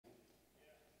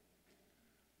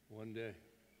One day.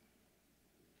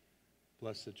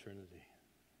 Blessed Trinity.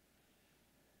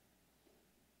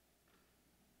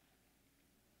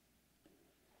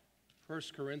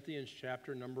 First Corinthians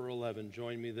chapter number 11.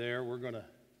 Join me there. We're going to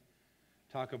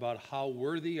talk about how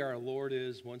worthy our Lord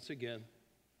is once again,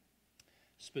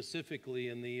 specifically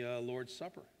in the Lord's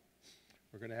Supper.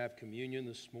 We're going to have communion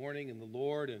this morning in the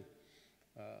Lord, and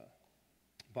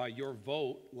by your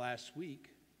vote last week,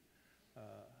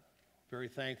 very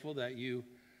thankful that you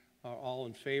are all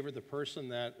in favor. The person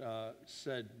that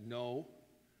said no,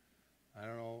 I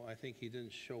don't know, I think he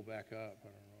didn't show back up. I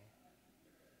don't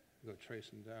know. Go trace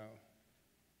him down.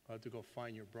 I'll have to go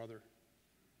find your brother.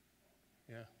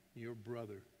 Yeah, your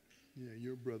brother. Yeah,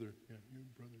 your brother. Yeah, your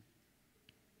brother.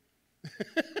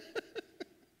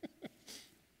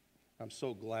 I'm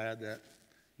so glad that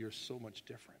you're so much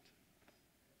different.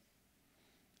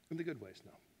 In the good ways,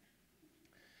 no.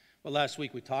 Well, last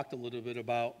week we talked a little bit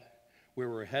about where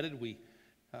we're headed.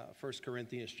 1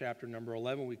 Corinthians chapter number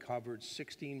 11, we covered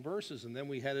 16 verses, and then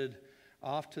we headed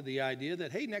off to the idea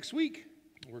that, hey, next week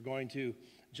we're going to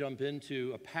jump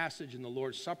into a passage in the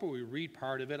Lord's Supper. We read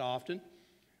part of it often,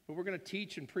 but we're going to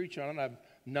teach and preach on it. I've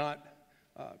not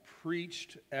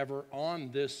preached ever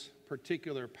on this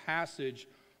particular passage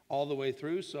all the way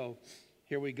through, so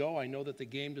here we go. I know that the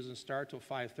game doesn't start till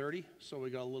 5:30, so we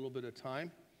got a little bit of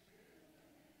time.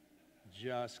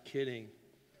 Just kidding.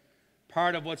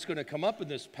 Part of what's going to come up in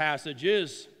this passage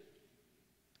is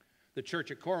the church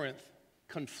at Corinth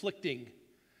conflicting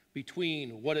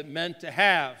between what it meant to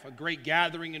have a great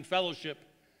gathering and fellowship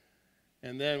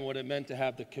and then what it meant to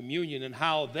have the communion, and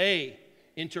how they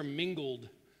intermingled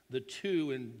the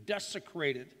two and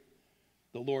desecrated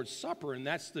the Lord's Supper. And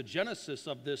that's the genesis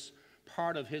of this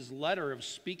part of his letter, of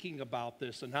speaking about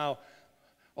this, and how,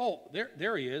 oh,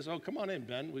 there he is. Oh, come on in,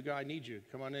 Ben. I need you.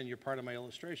 Come on in. You're part of my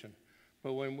illustration.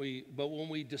 But when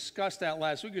we discussed that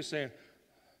last week, you're saying,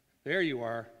 there you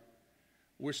are.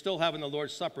 We're still having the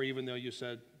Lord's Supper, even though you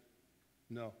said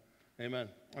no. Amen.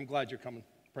 I'm glad you're coming.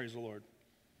 Praise the Lord.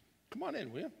 Come on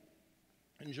in, will you?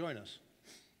 And join us.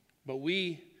 But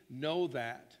we know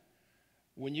that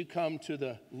when you come to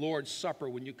the Lord's Supper,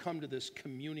 when you come to this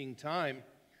communing time,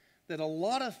 that a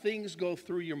lot of things go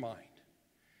through your mind.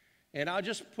 And I'll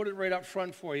just put it right up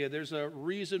front for you. There's a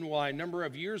reason why a number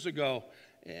of years ago,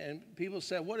 and people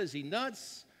said, what is he,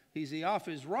 nuts? Is he off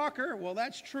his rocker? Well,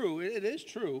 that's true. It is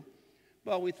true.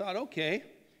 But we thought, okay,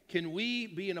 can we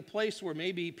be in a place where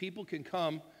maybe people can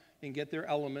come and get their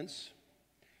elements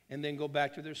and then go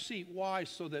back to their seat? Why?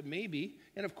 So that maybe,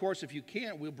 and of course, if you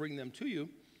can't, we'll bring them to you,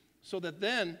 so that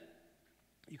then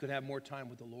you could have more time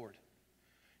with the Lord.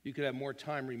 You could have more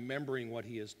time remembering what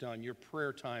he has done, your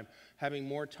prayer time, having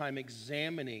more time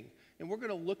examining. And we're going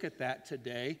to look at that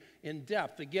today in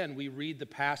depth. Again, we read the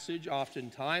passage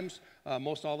oftentimes,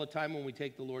 most all the time when we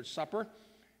take the Lord's Supper.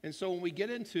 And so when we get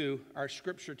into our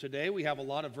scripture today, we have a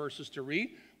lot of verses to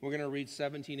read. We're going to read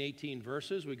 17, 18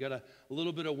 verses. We've got a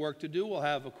little bit of work to do. We'll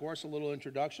have, of course, a little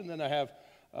introduction. Then I have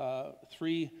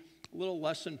 3 little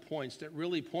lesson points that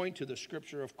really point to the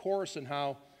scripture, of course, and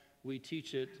how we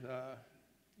teach it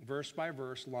verse by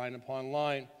verse, line upon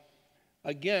line.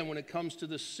 Again, when it comes to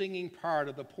the singing part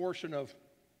of the portion of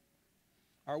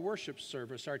our worship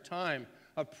service, our time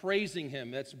of praising him,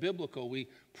 that's biblical. We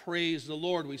praise the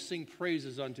Lord. We sing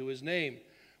praises unto his name.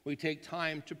 We take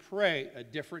time to pray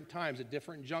at different times, at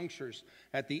different junctures,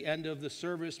 at the end of the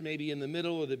service, maybe in the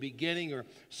middle or the beginning, or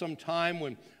some time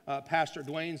when Pastor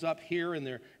Dwayne's up here and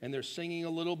they're singing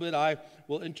a little bit. I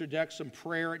will interject some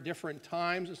prayer at different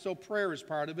times, and so prayer is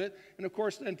part of it. And of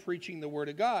course, then preaching the Word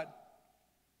of God.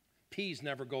 P's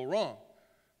never go wrong.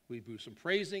 We do some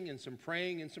praising and some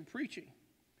praying and some preaching.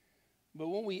 But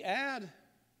when we add,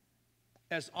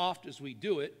 as oft as we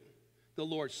do it, the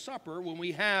Lord's Supper, when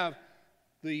we have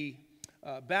the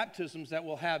baptisms that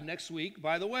we'll have next week.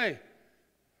 By the way,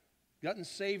 gotten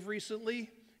saved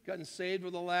recently, gotten saved over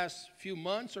the last few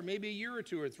months, or maybe a year or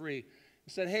 2 or 3, and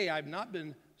said, hey, I've not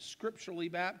been scripturally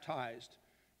baptized.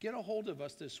 Get a hold of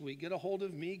us this week. Get a hold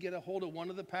of me. Get a hold of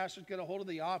one of the pastors. Get a hold of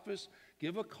the office.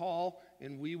 Give a call,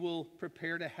 and we will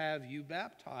prepare to have you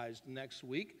baptized next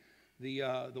week.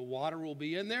 The water will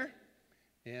be in there,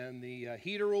 and the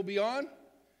heater will be on,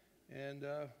 and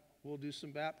we'll do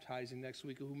some baptizing next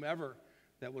week of whomever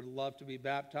that would love to be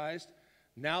baptized.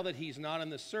 Now that he's not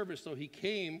in the service, though he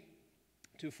came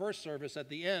to first service at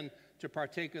the end to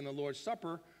partake in the Lord's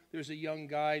Supper, there's a young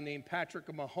guy named Patrick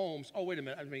Mahomes. Oh, wait a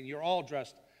minute. I mean, you're all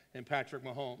dressed in Patrick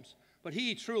Mahomes. But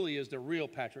he truly is the real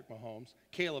Patrick Mahomes,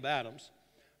 Caleb Adams,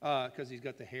 because he's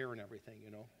got the hair and everything,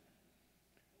 you know.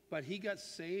 But he got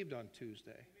saved on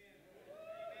Tuesday.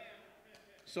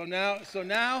 So now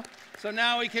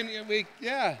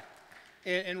yeah.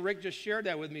 And Rick just shared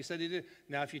that with me. He said he did.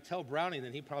 Now, if you tell Brownie,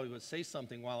 then he probably would say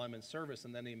something while I'm in service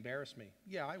and then embarrass me.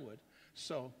 Yeah, I would.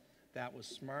 So that was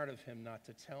smart of him not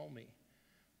to tell me.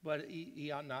 But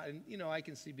he ought not. And, I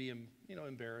can see being,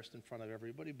 embarrassed in front of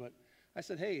everybody. But I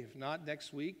said, hey, if not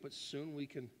next week, but soon we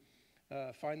can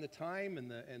find the time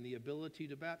and the ability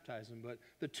to baptize him. But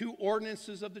the two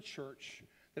ordinances of the church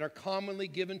that are commonly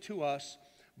given to us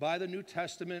by the New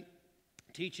Testament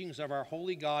teachings of our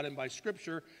holy God and by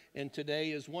Scripture, and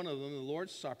today is one of them, the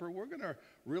Lord's Supper. We're going to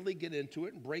really get into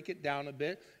it and break it down a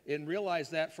bit and realize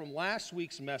that from last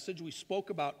week's message, we spoke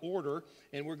about order,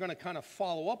 and we're going to kind of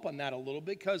follow up on that a little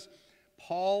bit because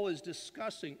Paul is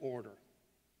discussing order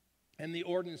and the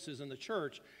ordinances in the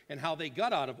church and how they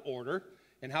got out of order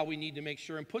and how we need to make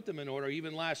sure and put them in order.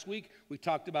 Even last week, we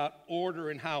talked about order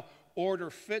and how order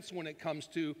fits when it comes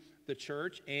to the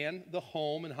church and the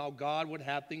home and how God would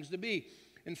have things to be.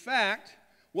 In fact,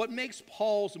 what makes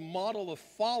Paul's model of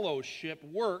fellowship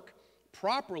work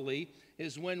properly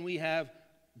is when we have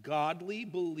godly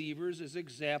believers as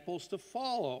examples to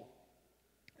follow,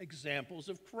 examples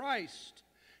of Christ,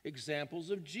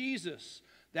 examples of Jesus.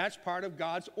 That's part of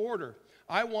God's order.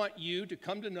 I want you to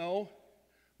come to know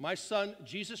my son,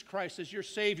 Jesus Christ, as your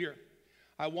Savior.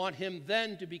 I want him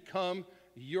then to become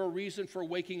your reason for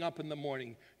waking up in the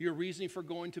morning, your reason for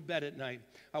going to bed at night.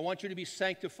 I want you to be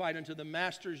sanctified unto the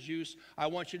Master's use. I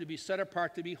want you to be set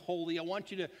apart to be holy. I want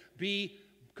you to be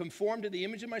conformed to the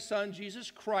image of my Son,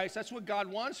 Jesus Christ. That's what God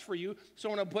wants for you. So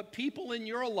I want to put people in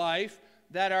your life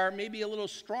that are maybe a little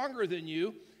stronger than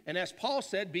you. And as Paul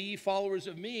said, be ye followers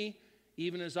of me,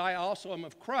 even as I also am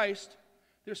of Christ.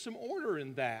 There's some order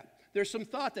in that. There's some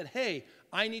thought that, hey,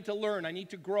 I need to learn, I need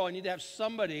to grow, I need to have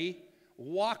somebody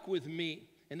walk with me.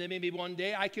 And then maybe one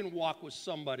day I can walk with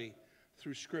somebody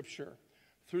through Scripture,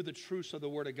 through the truths of the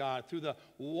Word of God, through the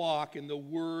walk and the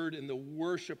Word and the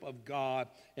worship of God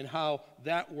and how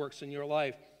that works in your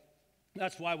life.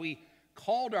 That's why we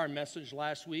called our message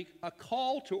last week a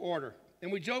call to order.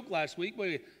 And we joked last week,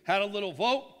 we had a little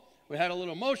vote, we had a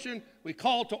little motion, we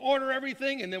called to order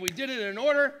everything, and then we did it in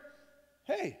order.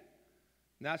 Hey,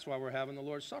 and that's why we're having the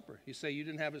Lord's Supper. You say you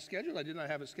didn't have it scheduled. I did not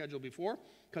have it scheduled before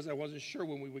because I wasn't sure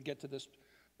when we would get to this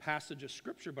passage of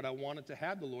Scripture, but I wanted to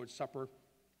have the Lord's Supper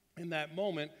in that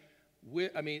moment,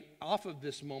 off of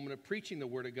this moment of preaching the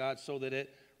Word of God so that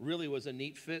it really was a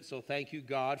neat fit. So thank you,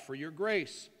 God, for your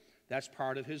grace. That's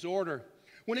part of his order.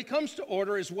 When it comes to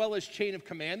order as well as chain of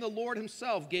command, the Lord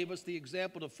himself gave us the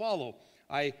example to follow.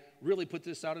 I really put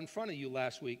this out in front of you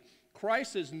last week.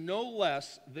 Christ is no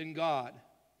less than God,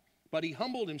 but he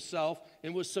humbled himself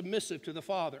and was submissive to the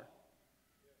Father.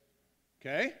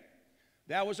 Okay?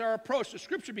 That was our approach to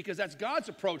Scripture because that's God's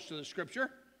approach to the Scripture.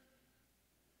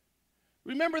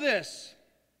 Remember this.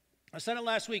 I said it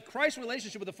last week. Christ's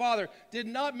relationship with the Father did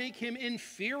not make him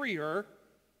inferior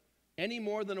any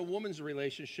more than a woman's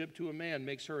relationship to a man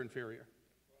makes her inferior.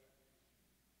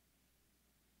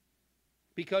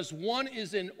 Because one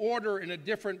is in order in a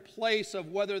different place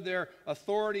of whether they're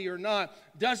authority or not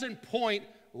doesn't point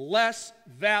less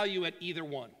value at either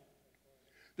one.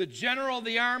 The general of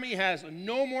the army has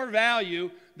no more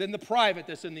value than the private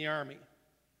that's in the army.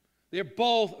 They're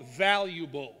both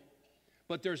valuable,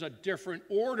 but there's a different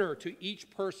order to each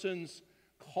person's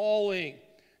calling.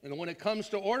 And when it comes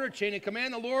to order, chain of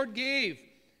command, the Lord gave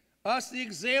us the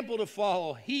example to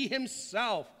follow. He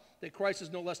himself, that Christ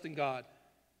is no less than God,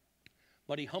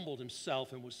 but he humbled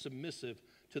himself and was submissive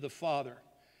to the Father.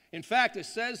 In fact, it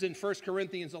says in 1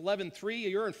 Corinthians 11:3,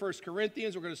 you're in 1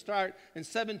 Corinthians, we're going to start in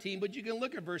 17, but you can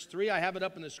look at verse 3. I have it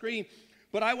up on the screen.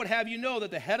 But I would have you know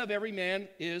that the head of every man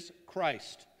is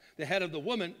Christ. The head of the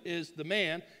woman is the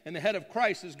man, and the head of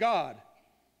Christ is God.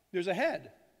 There's a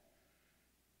head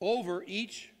over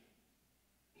each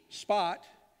spot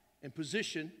and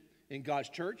position in God's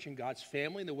church and God's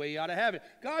family and the way you ought to have it.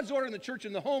 God's order in the church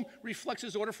and the home reflects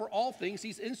his order for all things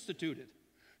he's instituted.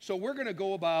 So we're going to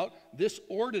go about this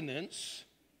ordinance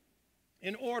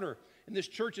in order. And this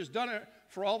church has done it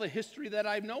for all the history that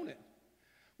I've known it.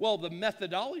 Well, the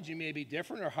methodology may be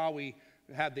different or how we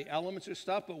have the elements of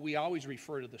stuff, but we always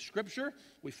refer to the Scripture.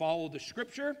 We follow the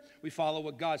Scripture. We follow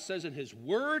what God says in his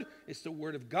Word. It's the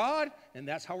Word of God, and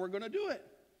that's how we're going to do it.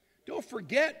 Don't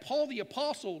forget, Paul the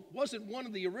Apostle wasn't one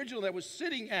of the original that was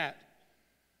sitting at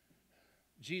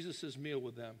Jesus' meal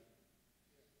with them.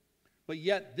 But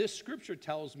yet this Scripture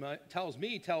tells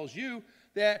you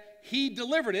that he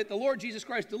delivered it, the Lord Jesus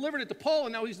Christ delivered it to Paul,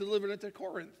 and now he's delivering it to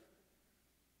Corinth.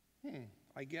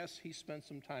 I guess he spent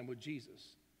some time with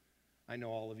Jesus. I know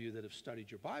all of you that have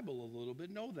studied your Bible a little bit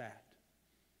know that.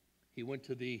 He went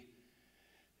to the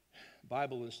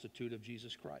Bible Institute of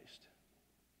Jesus Christ.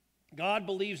 God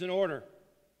believes in order,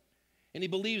 and he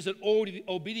believes in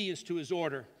obedience to his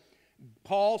order.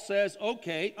 Paul says,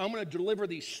 okay, I'm going to deliver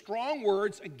these strong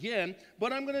words again,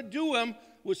 but I'm going to do them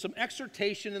with some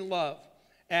exhortation and love.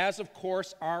 As, of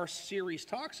course, our series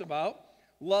talks about,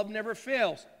 love never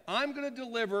fails. I'm going to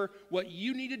deliver what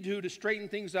you need to do to straighten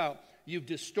things out. You've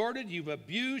distorted, you've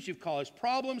abused, you've caused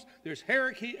problems. There's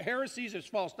heresies, there's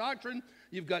false doctrine.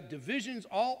 You've got divisions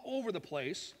all over the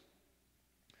place.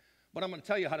 But I'm going to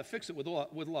tell you how to fix it with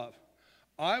love.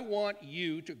 I want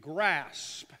you to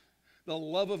grasp the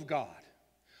love of God.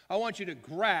 I want you to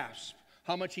grasp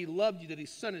how much he loved you, that he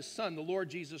sent his son, the Lord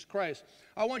Jesus Christ.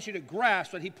 I want you to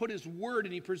grasp that he put his word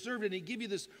and he preserved it, and he gave you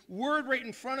this word right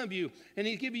in front of you, and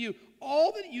he gave you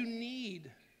all that you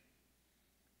need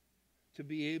to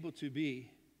be able to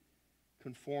be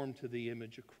conformed to the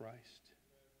image of Christ.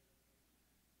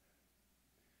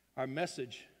 Our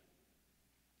message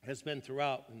has been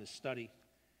throughout in this study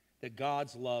that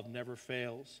God's love never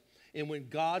fails. And when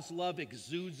God's love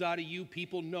exudes out of you,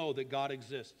 people know that God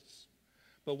exists.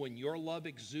 But when your love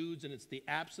exudes and it's the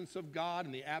absence of God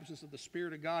and the absence of the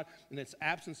Spirit of God and it's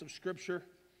absence of Scripture,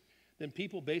 then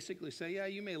people basically say, yeah,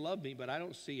 you may love me, but I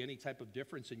don't see any type of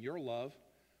difference in your love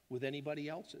with anybody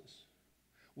else's.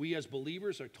 We as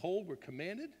believers are told, we're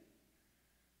commanded,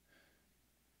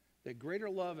 that greater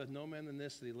love hath no man than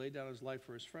this, that he laid down his life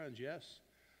for his friends, yes.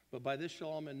 But by this shall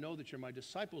all men know that you're my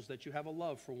disciples, that you have a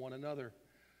love for one another.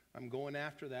 I'm going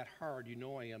after that hard. You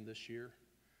know I am this year.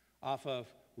 Off of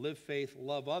Live Faith,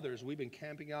 Love Others, we've been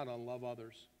camping out on Love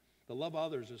Others. The love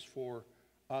others is for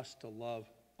us to love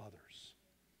others.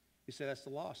 You say that's the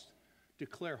lost.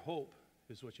 Declare hope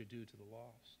is what you do to the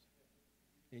lost.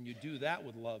 And you do that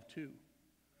with love too.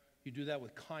 You do that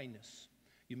with kindness.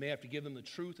 You may have to give them the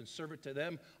truth and serve it to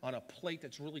them on a plate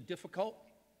that's really difficult,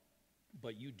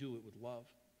 but you do it with love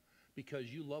because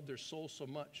you love their soul so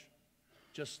much.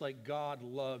 Just like God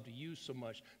loved you so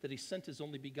much that he sent his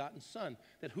only begotten Son,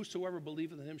 that whosoever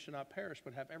believeth in him shall not perish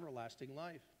but have everlasting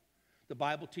life. The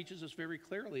Bible teaches us very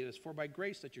clearly, it is for by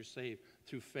grace that you're saved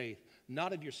through faith,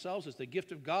 not of yourselves, it's the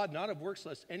gift of God, not of works,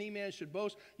 lest any man should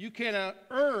boast. You cannot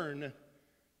earn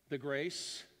the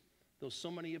grace, though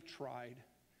so many have tried.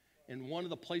 And one of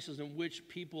the places in which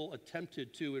people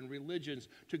attempted to, in religions,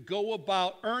 to go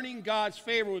about earning God's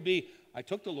favor would be, I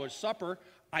took the Lord's Supper,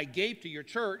 I gave to your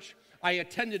church, I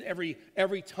attended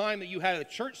every time that you had a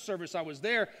church service, I was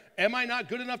there. Am I not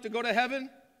good enough to go to heaven?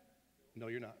 No,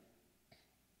 you're not.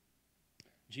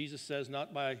 Jesus says,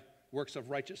 not by works of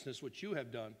righteousness which you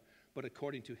have done, but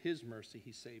according to his mercy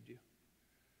he saved you.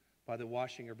 By the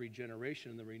washing of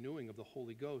regeneration and the renewing of the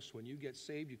Holy Ghost. When you get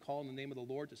saved, you call on the name of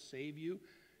the Lord to save you.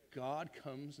 God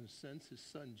comes and sends his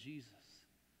son Jesus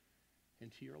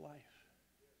into your life.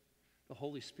 The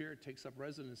Holy Spirit takes up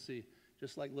residency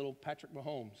just like little Patrick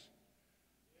Mahomes,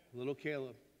 little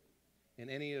Caleb, and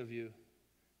any of you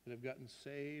that have gotten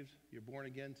saved, you're born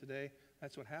again today,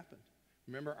 that's what happened.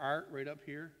 Remember Art right up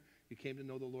here? You came to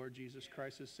know the Lord Jesus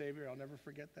Christ as Savior. I'll never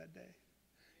forget that day.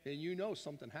 And you know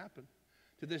something happened.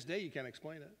 To this day, you can't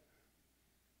explain it.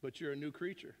 But you're a new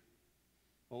creature.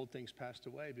 Old things passed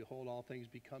away. Behold, all things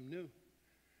become new.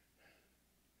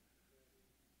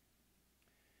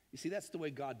 You see, that's the way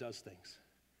God does things.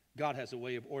 God has a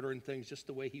way of ordering things just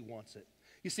the way he wants it.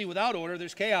 You see, without order,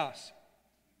 there's chaos.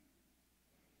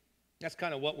 That's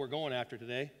kind of what we're going after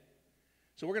today.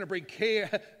 So we're going to bring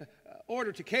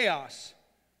order to chaos.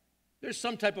 There's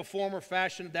some type of form or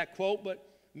fashion of that quote, but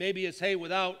maybe it's, hey,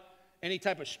 without any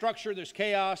type of structure, there's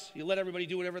chaos. You let everybody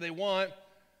do whatever they want.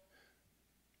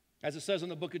 As it says in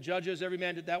the book of Judges, every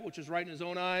man did that which was right in his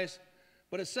own eyes.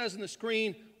 But it says in the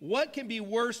screen, what can be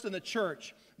worse than the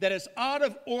church that is out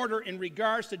of order in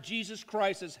regards to Jesus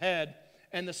Christ as head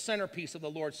and the centerpiece of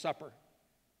the Lord's Supper?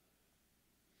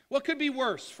 What could be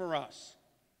worse for us?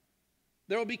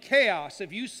 There will be chaos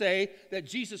if you say that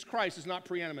Jesus Christ is not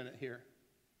preeminent here.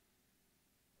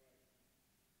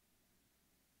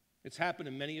 It's happened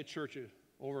in many a church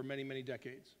over many, many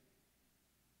decades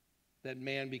that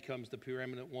man becomes the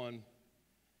preeminent one.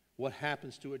 What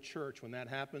happens to a church when that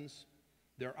happens?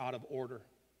 They're out of order.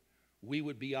 We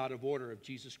would be out of order if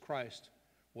Jesus Christ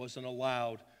wasn't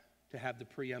allowed to have the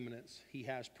preeminence. He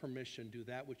has permission. Do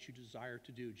that which you desire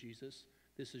to do, Jesus.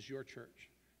 This is your church.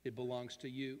 It belongs to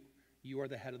you. You are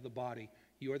the head of the body.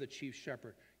 You are the chief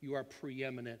shepherd. You are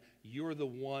preeminent. You're the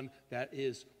one that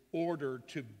is ordered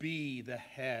to be the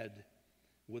head.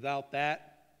 Without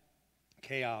that,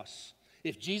 chaos.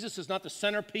 If Jesus is not the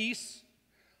centerpiece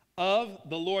of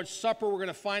the Lord's Supper, we're going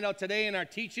to find out today in our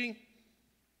teaching,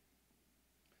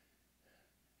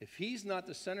 if he's not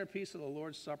the centerpiece of the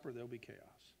Lord's Supper, there'll be chaos.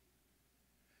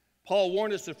 Paul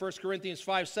warned us in 1 Corinthians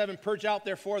 5:7, "Purge out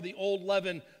therefore the old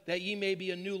leaven, that ye may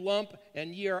be a new lump,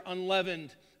 and ye are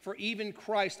unleavened. For even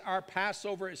Christ our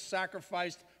Passover is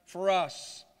sacrificed for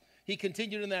us." He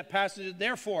continued in that passage,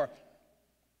 "Therefore,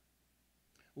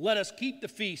 let us keep the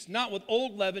feast, not with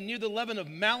old leaven, near the leaven of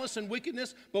malice and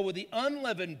wickedness, but with the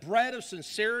unleavened bread of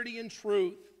sincerity and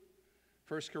truth."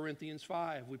 1 Corinthians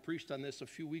 5. We preached on this a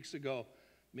few weeks ago.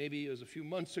 Maybe it was a few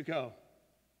months ago.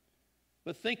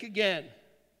 But think again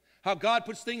how God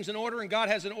puts things in order, and God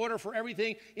has an order for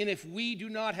everything. And if we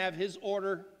do not have his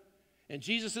order, and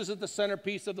Jesus isn't the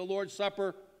centerpiece of the Lord's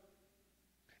Supper,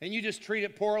 and you just treat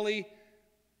it poorly,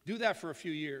 do that for a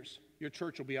few years. Your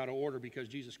church will be out of order because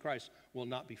Jesus Christ will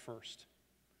not be first.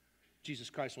 Jesus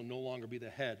Christ will no longer be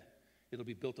the head. It'll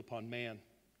be built upon man.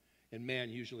 And man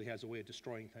usually has a way of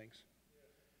destroying things.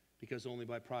 Because only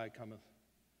by pride cometh,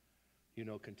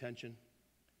 contention.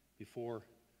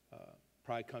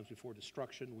 Pride comes before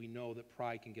destruction. We know that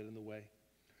pride can get in the way.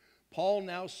 Paul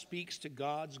now speaks to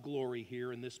God's glory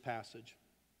here in this passage,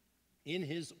 in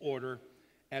his order,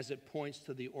 as it points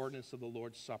to the ordinance of the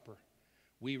Lord's Supper.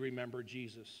 We remember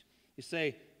Jesus. You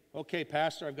say, "Okay,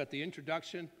 Pastor, I've got the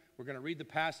introduction. We're going to read the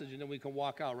passage, and then we can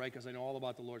walk out, right? Because I know all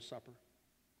about the Lord's Supper."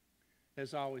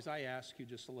 As always, I ask you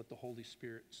just to let the Holy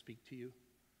Spirit speak to you.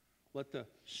 Let the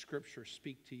Scripture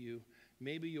speak to you.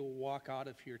 Maybe you'll walk out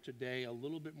of here today a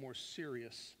little bit more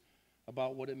serious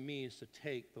about what it means to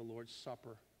take the Lord's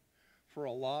Supper. For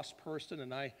a lost person,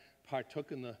 and I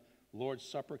partook in the Lord's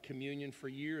Supper communion for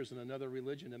years in another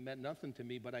religion, it meant nothing to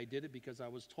me, but I did it because I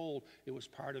was told it was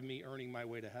part of me earning my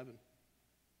way to heaven.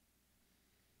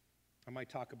 I might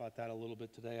talk about that a little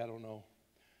bit today. I don't know.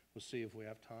 We'll see if we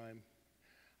have time.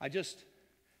 I just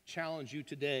challenge you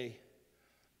today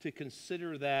to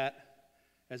consider that.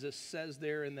 As it says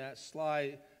there in that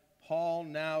slide, Paul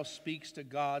now speaks to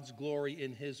God's glory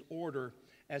in his order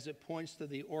as it points to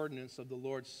the ordinance of the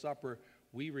Lord's Supper.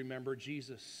 We remember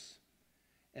Jesus.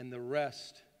 And the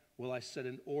rest will I set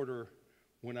in order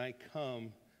when I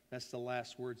come. That's the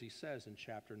last words he says in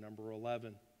chapter number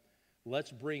 11.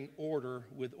 Let's bring order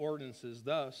with ordinances.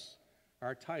 Thus,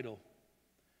 our title.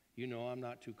 I'm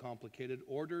not too complicated.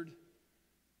 Ordered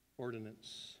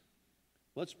ordinance.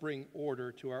 Let's bring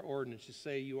order to our ordinance. You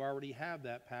say, "You already have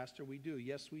that, Pastor." We do.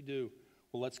 Yes, we do.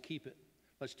 Well, let's keep it.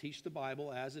 Let's teach the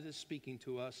Bible as it is speaking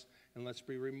to us, and let's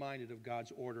be reminded of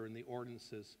God's order and the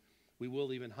ordinances. We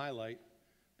will even highlight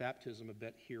baptism a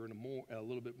bit here in a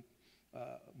little bit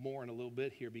more in a little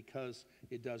bit here, because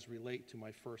it does relate to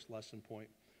my first lesson point.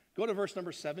 Go to verse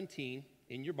number 17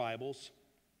 in your Bibles.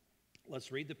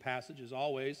 Let's read the passage. As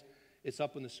always, it's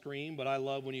up on the screen, but I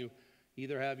love when you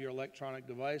either have your electronic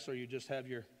device or you just have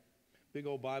your big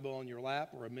old Bible on your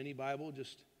lap or a mini Bible.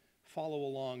 Just follow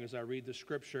along as I read the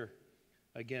Scripture.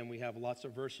 Again, we have lots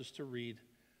of verses to read.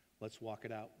 Let's walk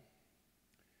it out.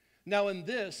 "Now in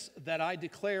this that I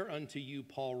declare unto you,"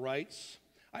 Paul writes,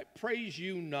 "I praise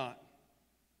you not,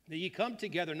 that ye come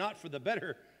together not for the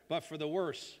better, but for the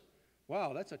worse."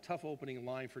 Wow, that's a tough opening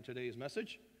line for today's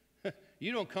message.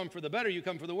 You don't come for the better, you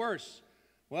come for the worse.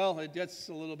 Well, it gets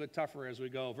a little bit tougher as we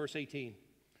go. Verse 18.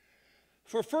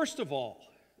 "For first of all,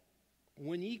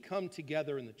 when ye come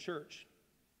together in the church,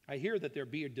 I hear that there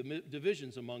be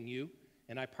divisions among you,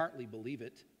 and I partly believe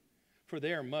it. For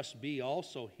there must be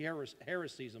also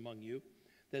heresies among you,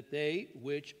 that they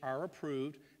which are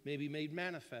approved may be made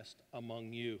manifest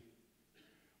among you.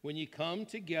 When ye come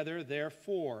together,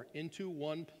 therefore, into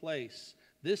one place,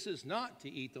 this is not to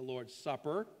eat the Lord's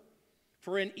Supper.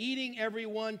 For in eating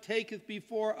everyone taketh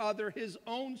before other his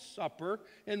own supper,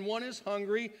 and one is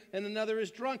hungry and another is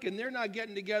drunk." And they're not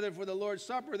getting together for the Lord's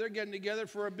Supper, they're getting together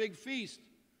for a big feast.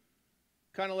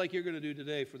 Kind of like you're going to do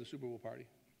today for the Super Bowl party.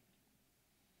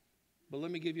 But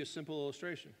let me give you a simple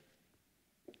illustration.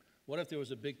 What if there was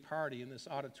a big party in this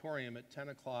auditorium at 10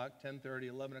 o'clock, 10:30,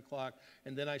 11 o'clock,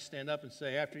 and then I stand up and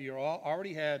say, after you're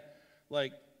already had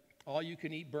like all you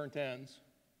can eat burnt ends,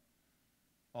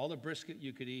 all the brisket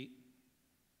you could eat,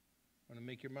 I'm going to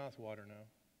make your mouth water now.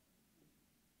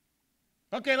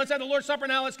 Okay, let's have the Lord's Supper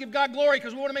now. Let's give God glory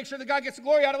because we want to make sure that God gets the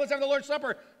glory out of it. Let's have the Lord's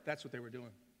Supper. That's what they were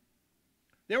doing.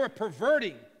 They were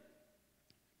perverting,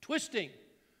 twisting,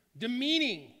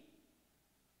 demeaning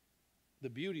the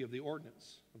beauty of the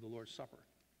ordinance of the Lord's Supper.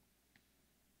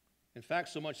 In fact,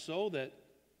 so much so that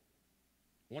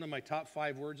one of my top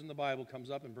 5 words in the Bible comes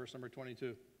up in verse number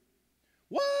 22.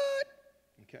 What?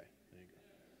 Okay, there you go.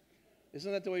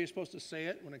 Isn't that the way you're supposed to say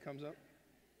it when it comes up?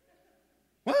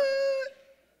 What?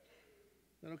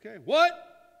 Is that okay? What?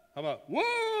 How about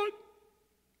what?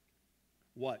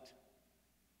 What?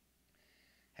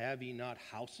 Have ye not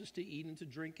houses to eat and to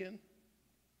drink in?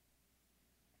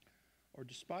 Or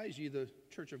despise ye the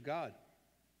church of God?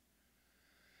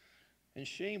 And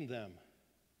shame them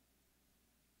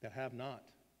that have not.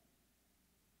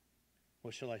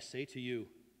 What shall I say to you?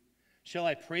 Shall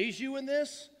I praise you in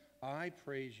this? I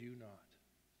praise you not.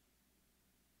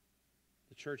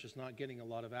 The church is not getting a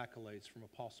lot of accolades from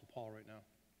Apostle Paul right now.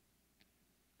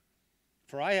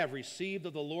 For I have received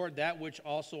of the Lord that which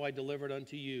also I delivered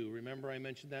unto you. Remember, I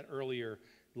mentioned that earlier.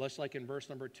 Just like in verse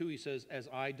number 2, he says, as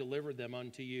I delivered them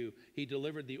unto you. He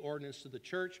delivered the ordinance to the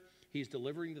church. He's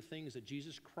delivering the things that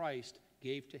Jesus Christ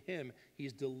gave to him.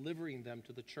 He's delivering them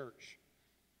to the church.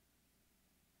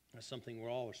 That's something we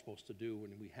all are supposed to do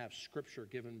when we have Scripture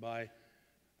given by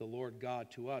the Lord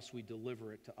God to us. We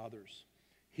deliver it to others.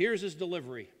 Here's his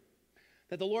delivery.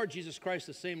 That the Lord Jesus Christ,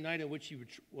 the same night in which he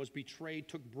was betrayed,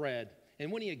 took bread.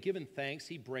 And when he had given thanks,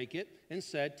 he brake it and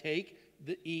said, take,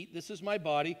 eat, this is my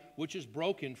body, which is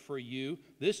broken for you.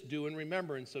 This do in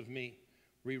remembrance of me.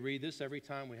 We read this every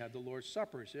time we have the Lord's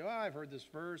Supper. You say, oh, I've heard this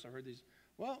verse, I've heard these.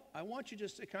 Well, I want you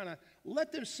just to kind of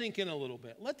let them sink in a little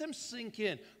bit. Let them sink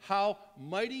in how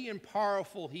mighty and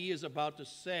powerful he is about to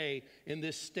say in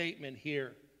this statement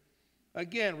here.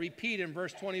 Again, repeat in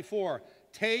verse 24.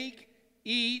 Take,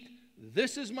 eat,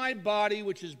 this is my body,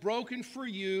 which is broken for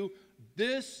you.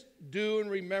 This do in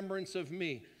remembrance of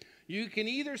me. You can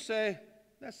either say,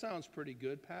 that sounds pretty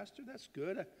good, Pastor. That's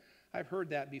good. I've heard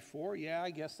that before. Yeah,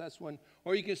 I guess that's one.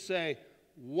 Or you can say,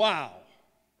 wow.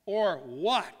 Or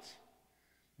what?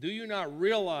 Do you not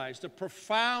realize the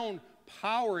profound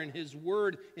power in his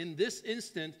word in this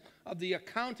instant of the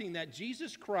accounting that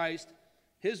Jesus Christ,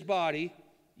 his body,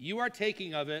 you are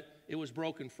taking of it, it was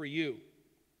broken for you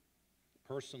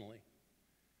personally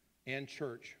and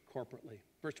church corporately.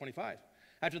 Verse 25.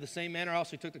 After the same manner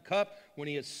also he took the cup when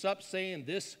he had supped, saying,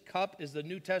 this cup is the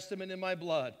New Testament in my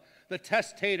blood. The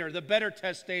testator, the better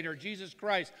testator, Jesus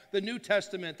Christ, the New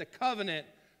Testament, the covenant,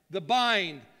 the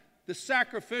bind, the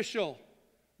sacrificial,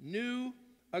 new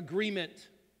agreement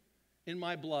in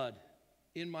my blood.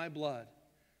 In my blood.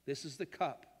 This is the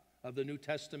cup of the New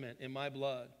Testament in my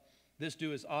blood. This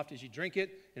do as oft as ye drink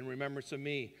it in remembrance of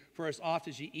me. For as oft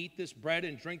as ye eat this bread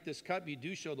and drink this cup, ye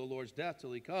do show the Lord's death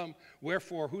till he come.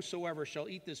 Wherefore, whosoever shall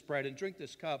eat this bread and drink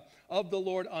this cup of the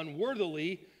Lord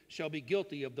unworthily shall be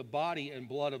guilty of the body and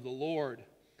blood of the Lord.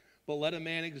 But let a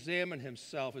man examine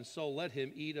himself, and so let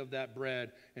him eat of that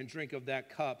bread and drink of that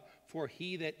cup. For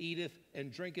he that eateth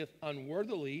and drinketh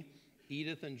unworthily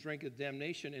eateth and drinketh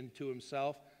damnation into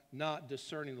himself, not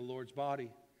discerning the Lord's body.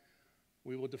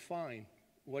 We will define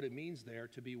what it means there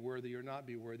to be worthy or not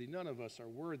be worthy. None of us are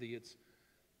worthy. It's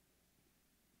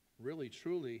really,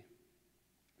 truly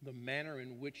the manner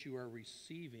in which you are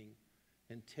receiving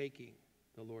and taking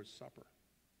the Lord's Supper.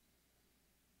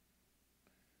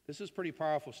 This is a pretty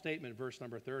powerful statement, verse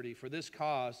number 30. For this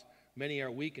cause many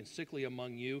are weak and sickly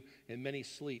among you, and many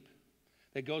sleep.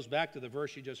 That goes back to the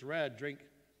verse you just read, drink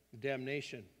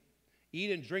damnation. Eat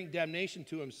and drink damnation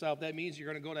to himself. That means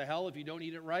you're going to go to hell if you don't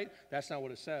eat it right. That's not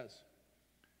what it says.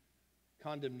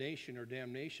 Condemnation or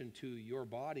damnation to your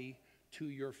body, to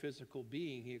your physical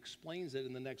being. He explains it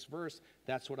in the next verse.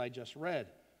 That's what I just read.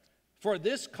 For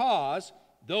this cause,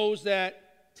 those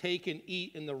that take and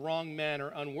eat in the wrong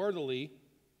manner unworthily,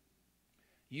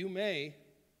 you may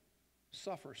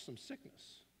suffer some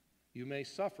sickness. You may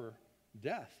suffer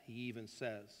death, he even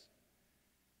says.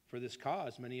 For this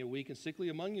cause, many are weak and sickly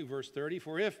among you, verse 30.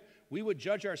 For if we would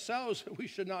judge ourselves, we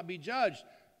should not be judged.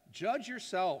 Judge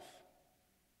yourself.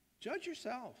 Judge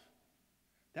yourself.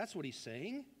 That's what he's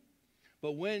saying.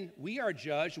 But when we are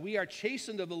judged, we are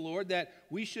chastened of the Lord, that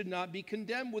we should not be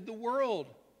condemned with the world.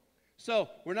 So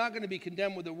we're not going to be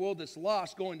condemned with the world that's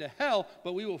lost, going to hell,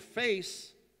 but we will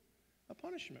face a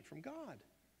punishment from God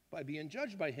by being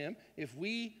judged by him if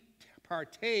we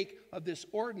partake of this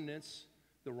ordinance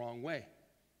the wrong way,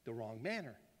 the wrong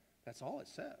manner. That's all it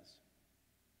says.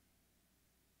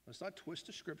 Let's not twist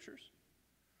the scriptures.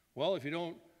 Well, if you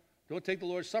don't take the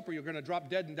Lord's Supper, you're going to drop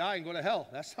dead and die and go to hell.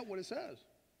 That's not what it says.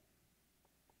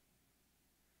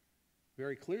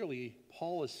 Very clearly,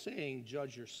 Paul is saying,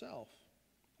 judge yourself.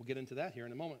 We'll get into that here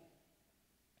in a moment.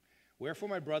 Wherefore,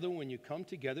 my brother, when you come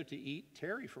together to eat,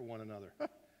 tarry for one another.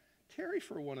 Tarry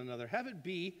for one another. Have it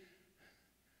be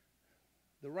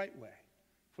the right way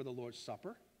for the Lord's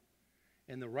Supper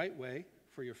and the right way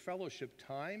for your fellowship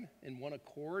time in one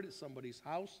accord at somebody's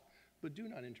house, but do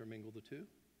not intermingle the two.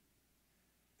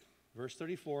 Verse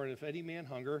 34, and if any man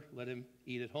hunger, let him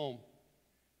eat at home,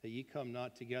 that ye come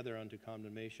not together unto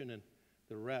condemnation, and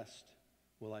the rest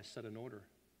will I set in order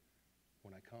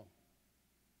when I come.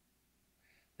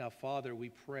 Now, Father, we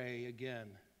pray again,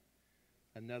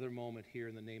 another moment here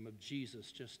in the name of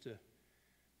Jesus, just to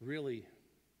really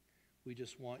We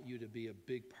just want you to be a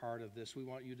big part of this. We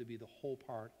want you to be the whole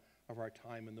part of our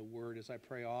time in the Word. As I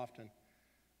pray often,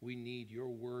 we need your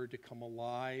Word to come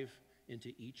alive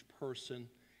into each person,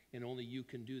 and only you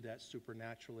can do that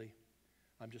supernaturally.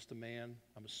 I'm just a man.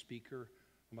 I'm a speaker.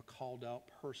 I'm a called out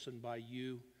person by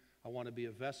you. I want to be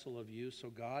a vessel of you. So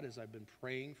God, as I've been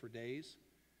praying for days,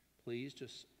 please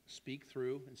just speak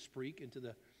through and speak into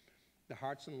the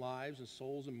hearts and lives and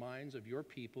souls and minds of your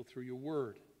people through your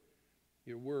word.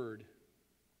 Your word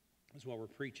is what we're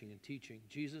preaching and teaching.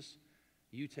 Jesus,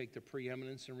 you take the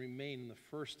preeminence and remain in the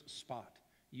first spot.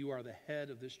 You are the head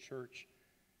of this church,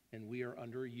 and we are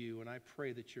under you. And I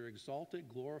pray that you're exalted,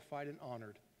 glorified, and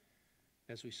honored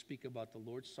as we speak about the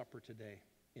Lord's Supper today.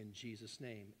 In Jesus'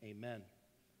 name, amen.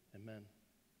 Amen.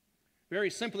 Very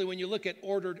simply, when you look at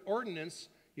ordinance,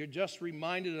 you're just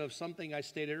reminded of something I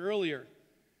stated earlier,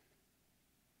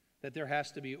 that there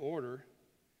has to be order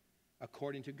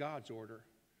according to God's order,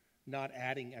 not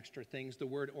adding extra things. The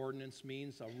word ordinance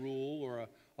means a rule or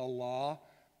a law,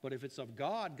 but if it's of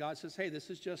God, God says, hey, this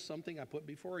is just something I put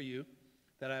before you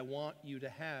that I want you to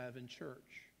have in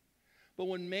church. But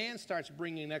when man starts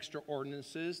bringing extra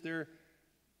ordinances, there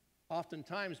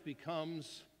oftentimes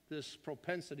becomes this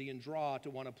propensity and draw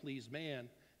to want to please man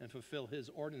and fulfill his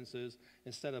ordinances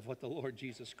instead of what the Lord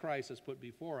Jesus Christ has put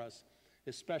before us,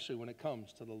 especially when it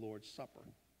comes to the Lord's Supper.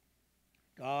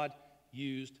 God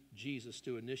used Jesus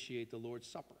to initiate the Lord's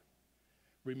Supper.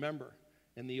 Remember,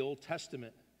 in the Old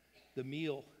Testament, the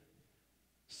meal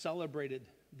celebrated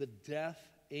the death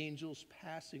angels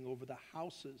passing over the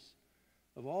houses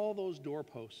of all those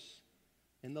doorposts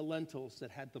and the lintels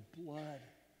that had the blood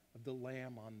of the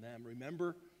Lamb on them.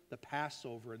 Remember the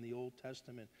Passover in the Old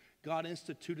Testament. God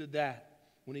instituted that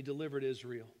when he delivered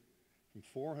Israel from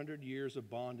 400 years of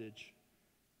bondage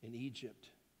in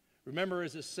Egypt. Remember,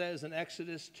 as it says in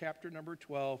Exodus chapter number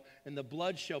 12, and the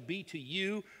blood shall be to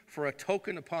you for a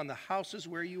token upon the houses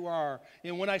where you are.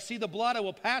 And when I see the blood, I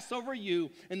will pass over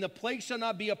you, and the plague shall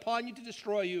not be upon you to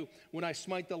destroy you when I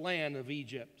smite the land of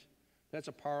Egypt. That's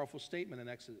a powerful statement in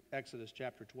Exodus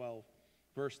chapter 12,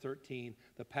 verse 13.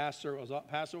 The Passover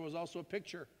was also a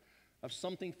picture of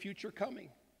something future coming.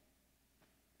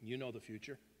 You know the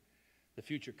future. The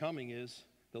future coming is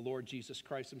the Lord Jesus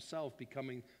Christ himself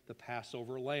becoming the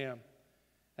Passover lamb.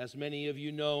 As many of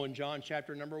you know, in John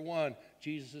chapter number 1,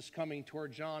 Jesus is coming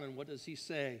toward John, and what does he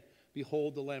say?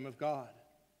 Behold the Lamb of God.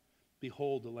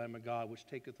 Behold the Lamb of God, which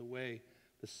taketh away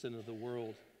the sin of the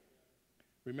world.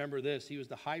 Remember this, he was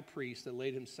the high priest that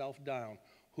laid himself down.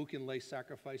 Who can lay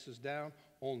sacrifices down?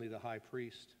 Only the high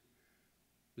priest.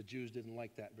 The Jews didn't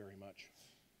like that very much.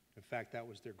 In fact, that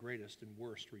was their greatest and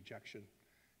worst rejection,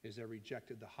 is they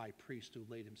rejected the high priest who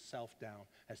laid himself down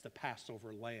as the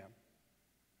Passover lamb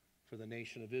for the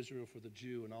nation of Israel, for the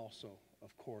Jew, and also,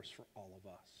 of course, for all of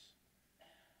us.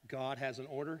 God has an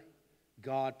order.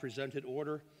 God presented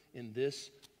order. In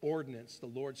this ordinance, the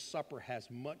Lord's Supper has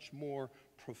much more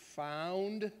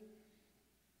profound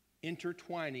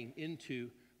intertwining into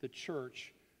the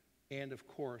church and, of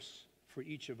course, for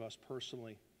each of us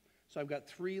personally. So I've got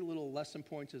 3 little lesson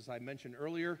points, as I mentioned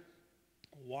earlier.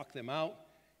 Walk them out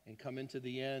and come into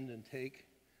the end and take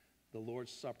the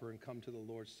Lord's Supper and come to the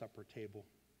Lord's Supper table.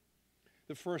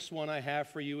 The first one I have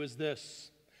for you is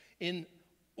this. In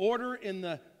order in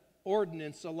the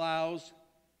ordinance allows,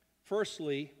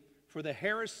 firstly, for the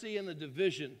heresy and the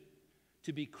division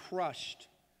to be crushed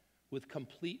with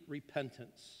complete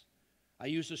repentance. I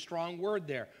use a strong word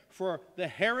there. For the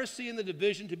heresy and the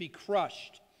division to be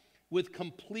crushed with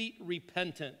complete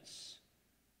repentance.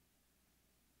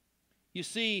 You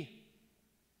see,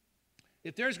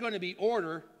 if there's going to be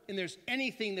order and there's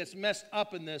anything that's messed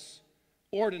up in this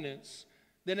ordinance,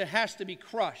 then it has to be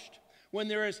crushed. When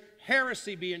there is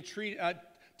heresy being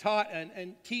taught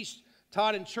in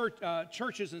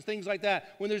churches and things like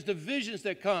that, when there's divisions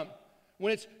that come,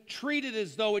 when it's treated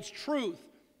as though it's truth,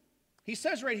 he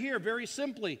says right here very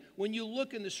simply, when you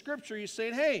look in the scripture, you're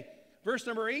saying, hey, verse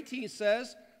number 18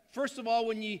 says, first of all,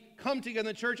 when ye come together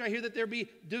in the church, I hear that there be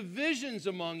divisions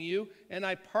among you, and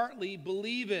I partly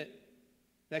believe it.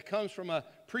 That comes from a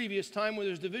previous time where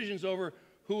there's divisions over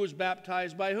who was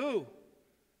baptized by who.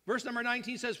 Verse number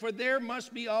 19 says, for there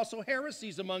must be also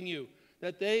heresies among you,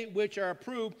 that they which are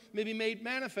approved may be made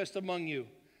manifest among you.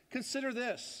 Consider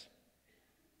this.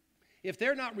 If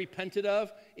they're not repented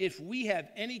of, if we have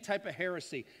any type of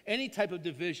heresy, any type of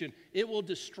division, it will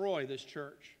destroy this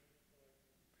church.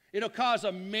 It'll cause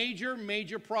a major,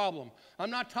 major problem.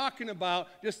 I'm not talking about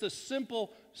just the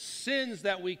simple sins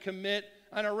that we commit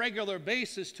on a regular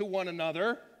basis to one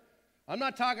another. I'm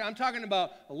talking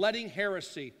about letting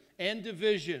heresy and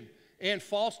division and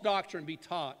false doctrine be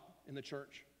taught in the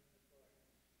church.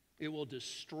 it will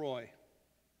destroy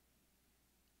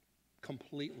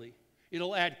completely.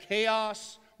 It'll add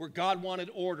chaos where God wanted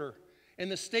order.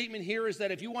 And the statement here is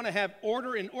that if you want to have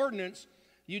order in ordinance,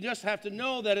 you just have to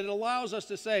know that it allows us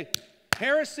to say,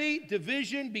 heresy,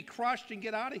 division, be crushed and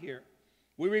get out of here.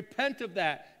 We repent of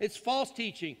that. It's false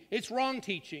teaching. It's wrong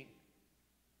teaching.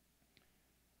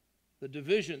 The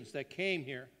divisions that came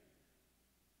here,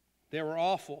 they were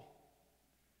awful.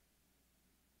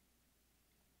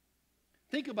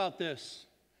 Think about this.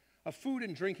 A food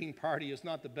and drinking party is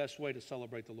not the best way to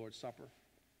celebrate the Lord's Supper.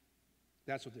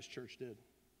 That's what this church did.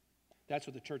 That's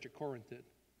what the church at Corinth did.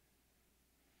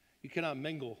 You cannot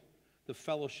mingle the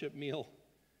fellowship meal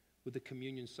with the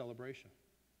communion celebration.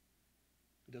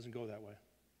 It doesn't go that way.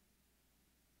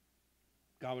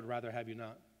 God would rather have you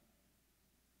not.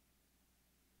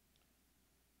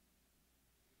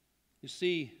 You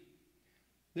see,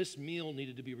 this meal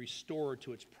needed to be restored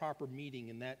to its proper meaning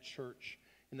in that church.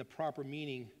 And the proper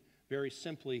meaning, very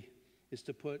simply, is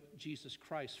to put Jesus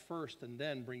Christ first and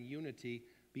then bring unity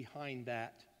behind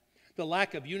that. The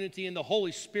lack of unity in the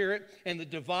Holy Spirit and the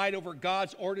divide over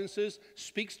God's ordinances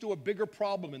speaks to a bigger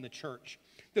problem in the church.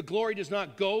 The glory does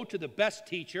not go to the best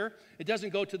teacher. It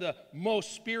doesn't go to the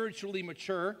most spiritually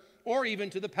mature or even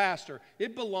to the pastor.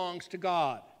 It belongs to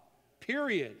God,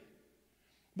 period.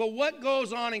 But what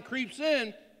goes on and creeps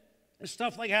in is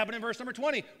stuff like happened in verse number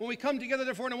 20. When we come together,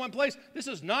 therefore, in one place, this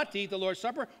is not to eat the Lord's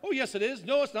Supper. Oh, yes, it is.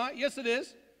 No, it's not. Yes, it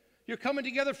is. You're coming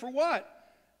together for what?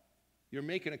 You're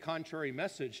making a contrary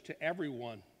message to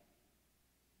everyone.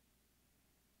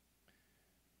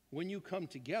 When you come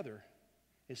together,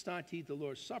 it's not to eat the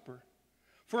Lord's Supper.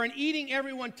 For in eating,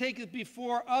 everyone taketh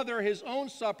before other his own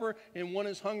supper, and one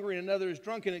is hungry and another is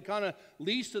drunk. And it kind of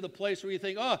leads to the place where you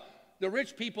think, oh, the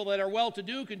rich people that are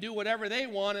well-to-do can do whatever they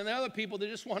want, and the other people that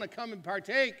just want to come and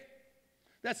partake.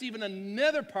 That's even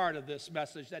another part of this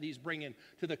message that he's bringing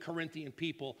to the Corinthian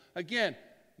people. Again,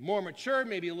 more mature,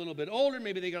 maybe a little bit older,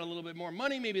 maybe they got a little bit more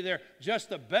money, maybe they're just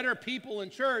the better people in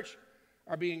church,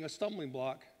 are being a stumbling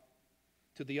block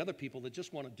to the other people that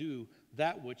just want to do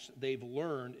that which they've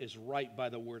learned is right by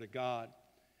the Word of God.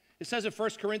 It says in 1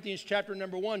 Corinthians chapter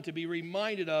number 1 to be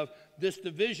reminded of this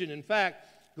division. In fact,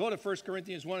 go to 1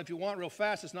 Corinthians 1 if you want real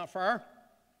fast. It's not far.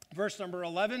 Verse number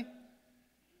 11.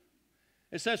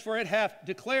 It says, for it hath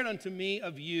declared unto me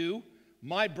of you,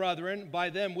 my brethren, by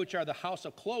them which are the house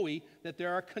of Chloe, that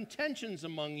there are contentions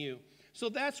among you. So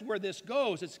that's where this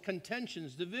goes. It's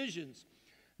contentions, divisions.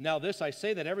 Now this I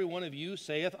say, that every one of you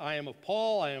saith, I am of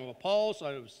Paul, I am of Apollos,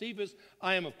 I am of Cephas,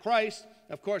 I am of Christ.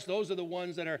 Of course, those are the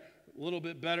ones that are a little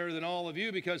bit better than all of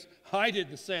you, because I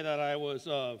didn't say that I was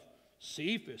of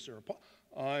Cephas or Paul.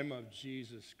 I'm of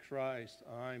Jesus Christ.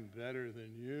 I'm better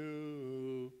than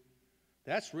you.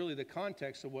 That's really the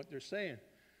context of what they're saying.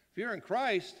 If you're in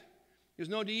Christ, there's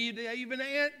no need to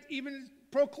even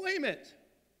proclaim it.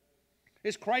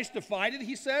 Is Christ divided,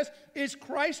 he says? Is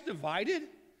Christ divided?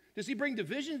 Does he bring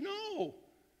divisions? No.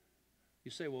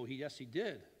 You say, well, yes, he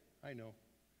did. I know.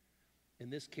 In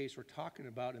this case, we're talking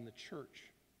about in the church.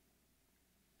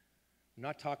 I'm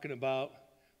not talking about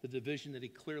the division that he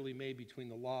clearly made between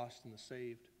the lost and the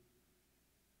saved,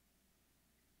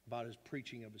 about his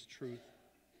preaching of his truth.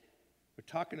 We're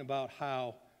talking about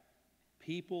how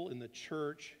people in the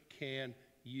church can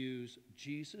use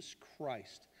Jesus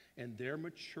Christ and their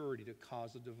maturity to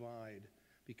cause a divide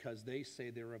because they say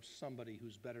they're of somebody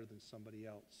who's better than somebody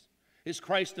else. Is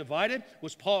Christ divided?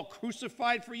 Was Paul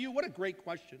crucified for you? What a great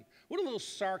question. What a little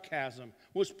sarcasm.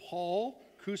 Was Paul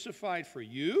crucified for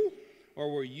you?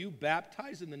 Or were you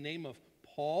baptized in the name of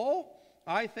Paul?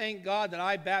 I thank God that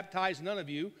I baptized none of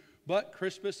you, but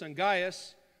Crispus and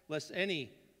Gaius, lest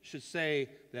any should say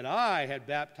that I had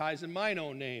baptized in mine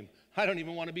own name. I don't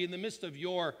even want to be in the midst of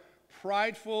your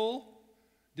prideful,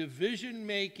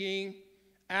 division-making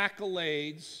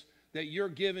accolades that you're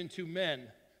given to men,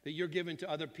 that you're given to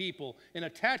other people, and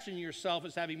attaching yourself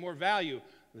as having more value.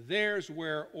 There's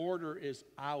where order is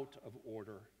out of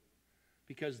order,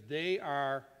 because they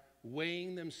are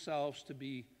weighing themselves to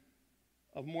be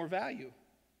of more value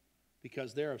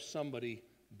because they're of somebody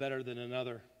better than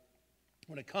another.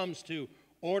 When it comes to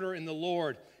order in the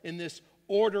Lord, in this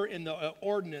order in the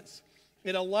ordinance,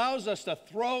 it allows us to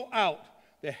throw out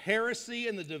the heresy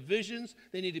and the divisions.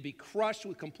 They need to be crushed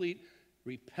with complete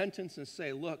repentance and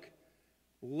say, look,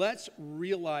 let's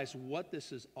realize what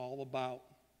this is all about.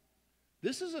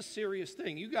 This is a serious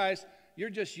thing. You guys, you're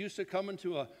just used to coming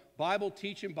to a Bible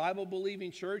teaching, Bible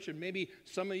believing church, and maybe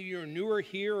some of you are newer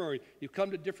here or you've come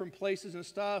to different places and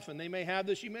stuff, and they may have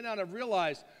this. You may not have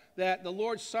realized that the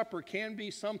Lord's Supper can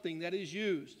be something that is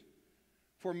used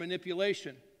for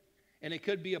manipulation. And it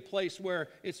could be a place where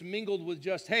it's mingled with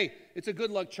just, hey, it's a good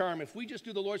luck charm. If we just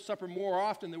do the Lord's Supper more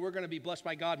often, then we're going to be blessed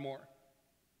by God more.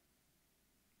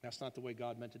 That's not the way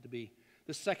God meant it to be.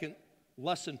 The second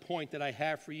lesson point that I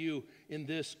have for you in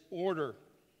this ordered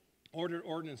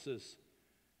ordinances.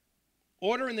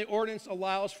 Order in the ordinance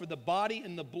allows for the body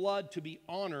and the blood to be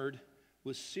honored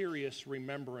with serious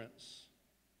remembrance.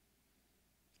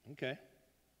 Okay.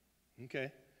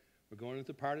 We're going into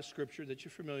the part of Scripture that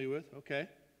you're familiar with. Okay.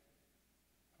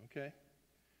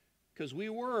 Because we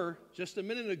were, just a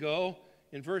minute ago,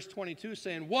 in verse 22,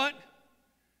 saying, what?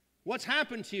 What's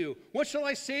happened to you? What shall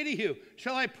I say to you?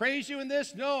 Shall I praise you in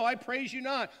this? No, I praise you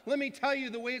not. Let me tell you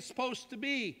the way it's supposed to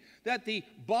be, that the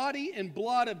body and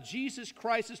blood of Jesus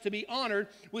Christ is to be honored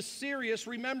with serious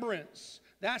remembrance.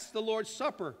 That's the Lord's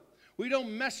Supper. We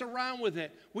don't mess around with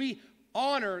it. We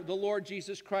honor the Lord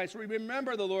Jesus Christ. We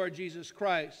remember the Lord Jesus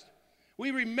Christ. We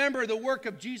remember the work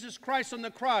of Jesus Christ on the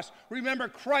cross. Remember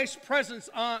Christ's presence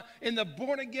in the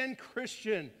born-again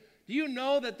Christian. Do you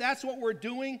know that that's what we're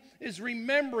doing? Is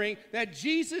remembering that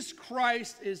Jesus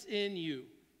Christ is in you.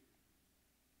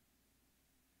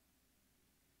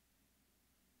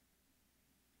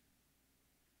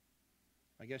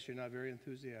 I guess you're not very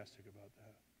enthusiastic about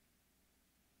that.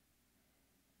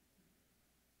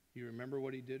 You remember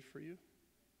what he did for you?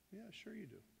 Yeah, sure you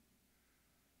do.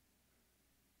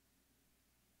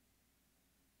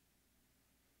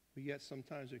 But yet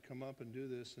sometimes we come up and do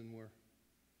this and we're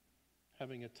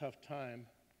having a tough time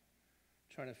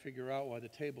trying to figure out why the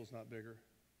table's not bigger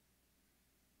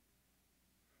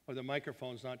or the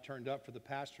microphone's not turned up for the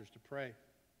pastors to pray.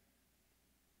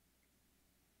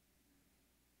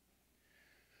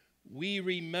 We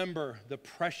remember the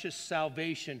precious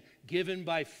salvation given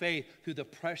by faith through the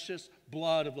precious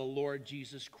blood of the Lord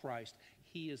Jesus Christ.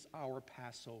 He is our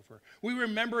Passover. We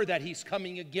remember that he's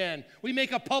coming again. We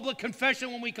make a public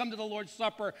confession when we come to the Lord's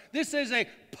Supper. This is a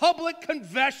public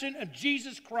confession of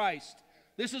Jesus Christ.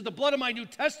 This is the blood of my New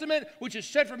Testament, which is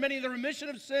shed for many of the remission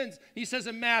of sins, he says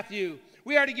in Matthew.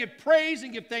 We are to give praise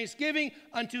and give thanksgiving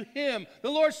unto him.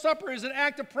 The Lord's Supper is an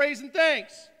act of praise and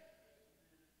thanks.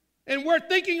 And we're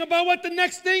thinking about what the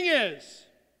next thing is.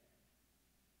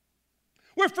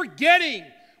 We're forgetting.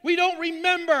 We don't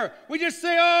remember. We just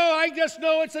say, oh, I just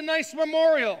know it's a nice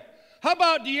memorial. How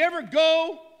about, do you ever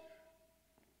go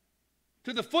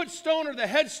to the footstone or the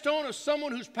headstone of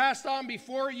someone who's passed on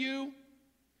before you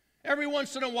every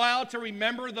once in a while to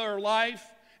remember their life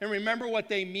and remember what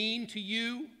they mean to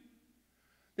you?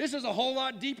 This is a whole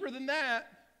lot deeper than that.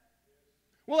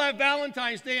 We'll have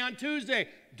Valentine's Day on Tuesday.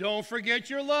 Don't forget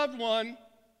your loved one.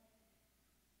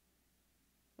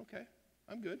 Okay,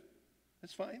 I'm good.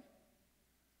 That's fine.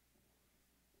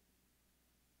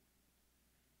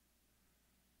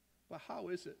 But how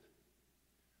is it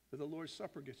that the Lord's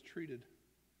Supper gets treated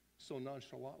so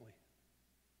nonchalantly?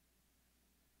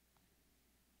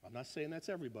 I'm not saying that's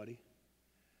everybody.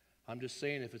 I'm just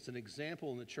saying if it's an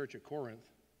example in the church at Corinth.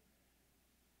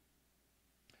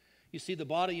 You see, the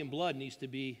body and blood needs to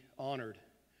be honored.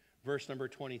 Verse number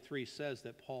 23 says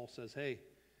that Paul says, hey,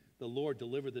 the Lord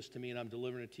delivered this to me and I'm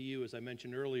delivering it to you, as I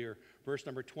mentioned earlier. Verse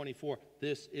number 24,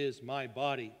 this is my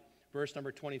body. Verse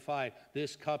number 25,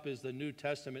 this cup is the New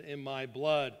Testament in my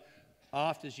blood.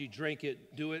 Oft as you drink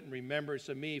it, do it in remembrance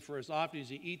of me. For as often as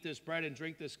you eat this bread and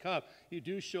drink this cup, you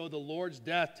do show the Lord's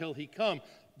death till he come.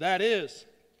 That is,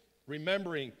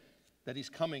 remembering that he's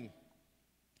coming.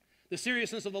 The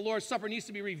seriousness of the Lord's Supper needs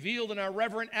to be revealed in our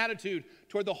reverent attitude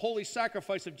toward the holy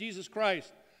sacrifice of Jesus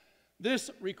Christ. This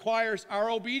requires our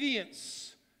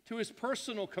obedience to his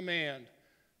personal command.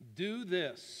 Do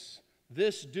this.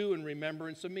 This do in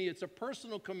remembrance of me. It's a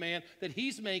personal command that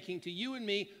he's making to you and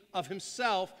me of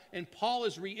himself, and Paul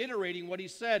is reiterating what he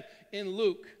said in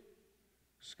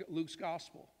Luke's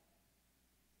gospel.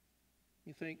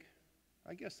 You think,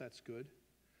 I guess that's good.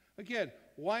 Again,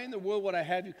 why in the world would I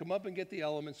have you come up and get the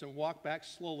elements and walk back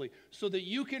slowly so that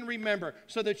you can remember,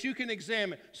 so that you can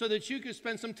examine, so that you can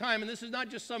spend some time? And this is not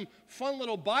just some fun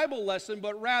little Bible lesson,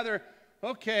 but rather,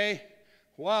 okay,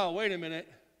 wow, wait a minute.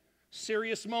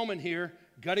 Serious moment here.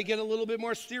 Got to get a little bit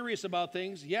more serious about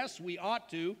things. Yes, we ought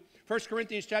to. 1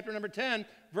 Corinthians chapter number 10,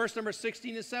 verse number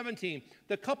 16 and 17.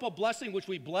 The cup of blessing which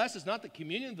we bless is not the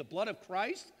communion of the blood of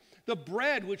Christ. The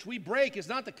bread which we break is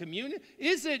not the communion.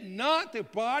 Is it not the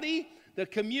body, the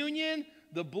communion,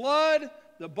 the blood,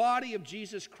 the body of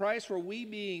Jesus Christ? For we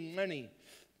being many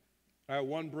are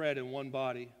one bread and one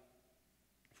body.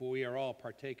 For we are all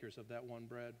partakers of that one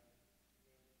bread.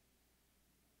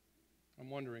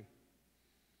 I'm wondering,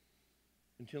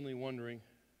 continually wondering,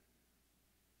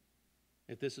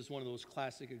 if this is one of those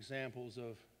classic examples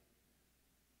of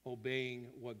obeying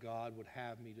what God would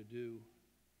have me to do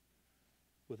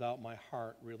without my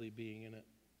heart really being in it.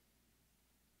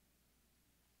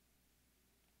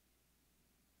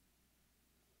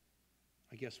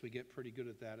 I guess we get pretty good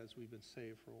at that as we've been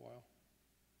saved for a while.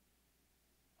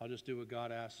 I'll just do what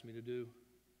God asks me to do,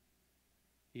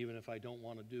 even if I don't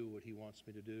want to do what he wants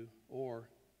me to do, or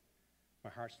my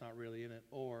heart's not really in it,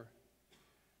 or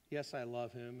yes, I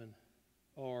love him,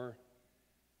 or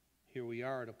here we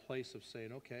are at a place of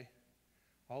saying, okay,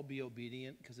 I'll be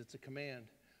obedient because it's a command.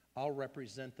 I'll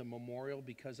represent the memorial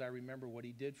because I remember what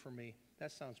he did for me.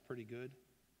 That sounds pretty good.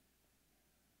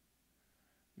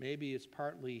 Maybe it's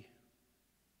partly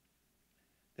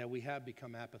that we have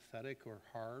become apathetic or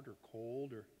hard or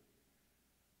cold, or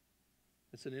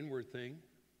it's an inward thing.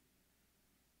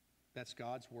 That's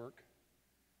God's work.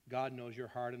 God knows your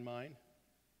heart and mind.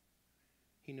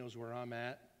 He knows where I'm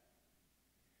at.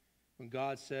 When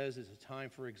God says it's a time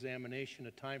for examination,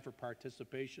 a time for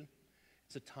participation,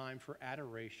 it's a time for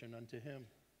adoration unto him.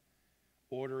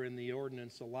 Order in the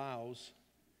ordinance allows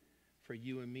for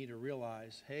you and me to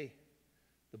realize, hey,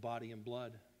 the body and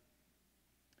blood,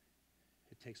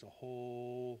 it takes a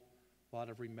whole lot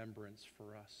of remembrance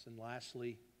for us. And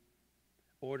lastly,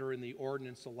 order in the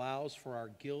ordinance allows for our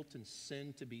guilt and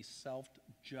sin to be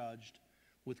self-judged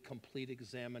with complete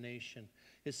examination.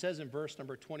 It says in verse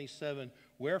number 27,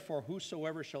 wherefore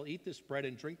whosoever shall eat this bread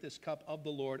and drink this cup of the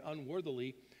Lord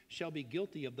unworthily shall be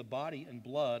guilty of the body and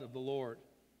blood of the Lord.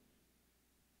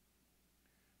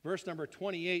 Verse number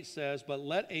 28 says, but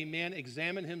let a man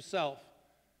examine himself.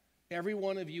 Every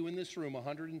one of you in this room,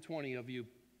 120 of you,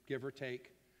 give or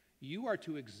take, you are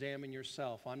to examine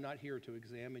yourself. I'm not here to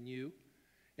examine you.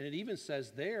 And it even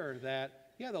says there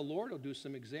that, yeah, the Lord will do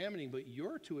some examining, but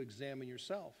you're to examine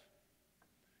yourself.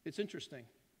 It's interesting.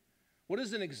 What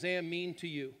does an exam mean to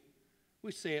you?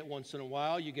 We say it once in a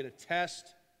while. You get a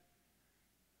test.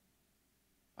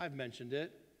 I've mentioned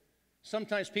it.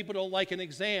 Sometimes people don't like an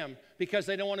exam because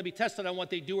they don't want to be tested on what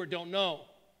they do or don't know.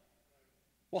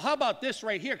 Well, how about this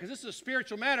right here? Because this is a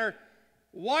spiritual matter.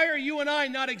 Why are you and I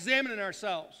not examining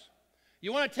ourselves?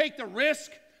 You want to take the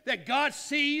risk that God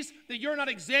sees that you're not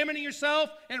examining yourself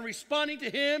and responding to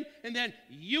him, and then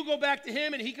you go back to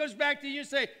him and he goes back to you and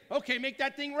say, okay, make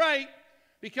that thing right,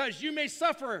 because you may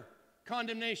suffer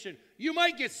condemnation. You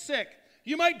might get sick.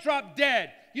 You might drop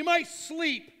dead. You might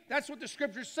sleep. That's what the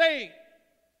scripture's saying.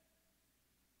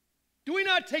 Do we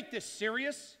not take this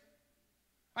serious?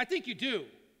 I think you do.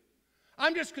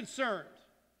 I'm just concerned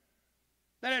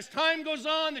that as time goes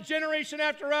on, the generation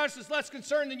after us is less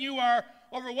concerned than you are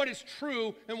over what is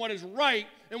true and what is right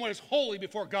and what is holy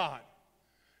before God.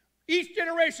 Each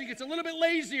generation gets a little bit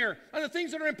lazier on the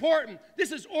things that are important.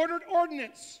 This is ordered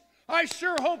ordinance. I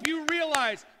sure hope you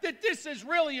realize that this is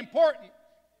really important.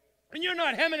 And you're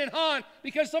not hemming and hawing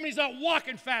because somebody's not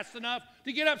walking fast enough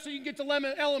to get up so you can get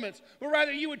to elements. But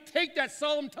rather you would take that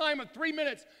solemn time of 3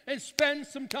 minutes and spend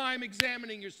some time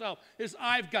examining yourself, as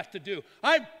I've got to do.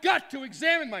 I've got to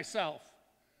examine myself.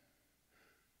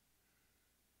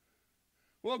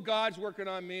 Well, God's working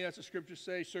on me. That's what scriptures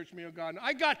say. Search me, O God.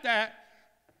 I got that.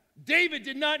 David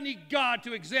did not need God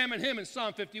to examine him in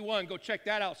Psalm 51. Go check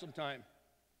that out sometime.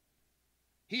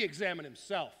 He examined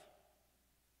himself.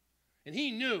 And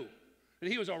he knew that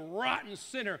he was a rotten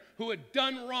sinner who had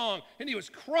done wrong, and he was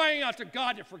crying out to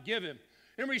God to forgive him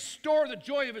and restore the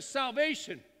joy of his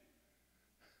salvation.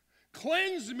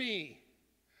 Cleanse me.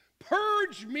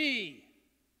 Purge me.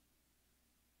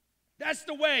 That's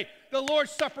the way the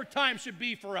Lord's Supper time should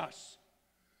be for us.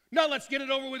 Now let's get it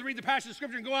over with, read the passage of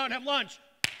Scripture, and go out and have lunch.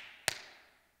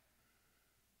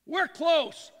 We're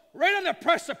close, right on the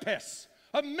precipice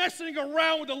of messing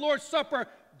around with the Lord's Supper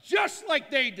just like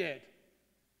they did.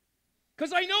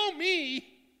 Because I know me,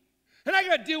 and I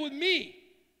got to deal with me,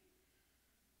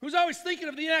 who's always thinking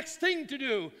of the next thing to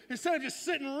do, instead of just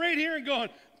sitting right here and going,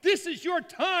 this is your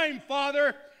time,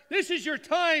 Father. This is your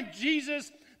time,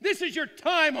 Jesus. This is your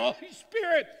time, Holy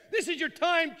Spirit. This is your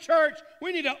time, church.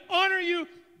 We need to honor you,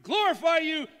 glorify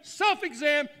you,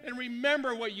 self-exam, and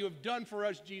remember what you have done for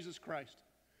us, Jesus Christ.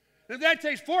 And if that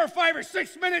takes 4 or 5 or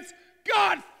 6 minutes,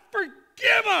 God,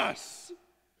 forgive us.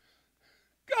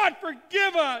 God,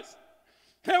 forgive us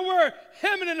that we're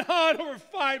hemming and hawing over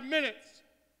 5 minutes.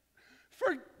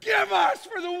 Forgive us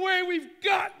for the way we've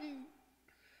gotten,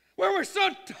 where we're so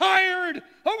tired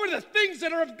over the things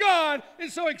that are of God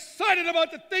and so excited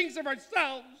about the things of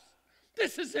ourselves.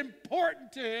 This is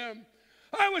important to him.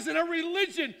 I was in a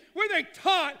religion where they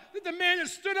taught that the man that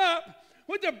stood up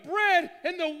with the bread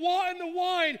and the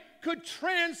wine could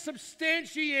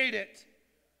transubstantiate it.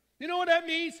 You know what that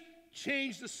means?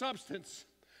 Change the substance.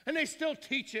 And they still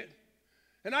teach it.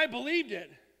 And I believed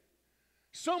it.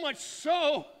 So much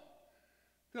so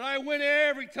that I went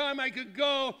every time I could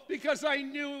go because I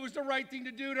knew it was the right thing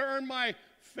to do to earn my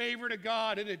favor to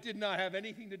God, and it did not have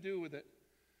anything to do with it.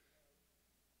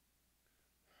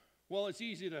 Well, it's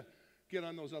easy to get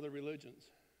on those other religions.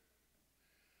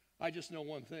 I just know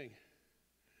one thing.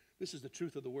 This is the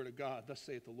truth of the Word of God. Thus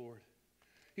saith the Lord.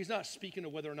 He's not speaking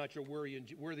of whether or not you're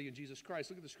worthy in Jesus Christ.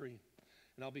 Look at the screen,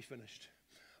 and I'll be finished.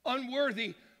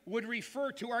 Unworthy would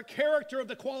refer to our character of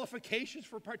the qualifications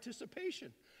for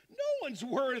participation. No one's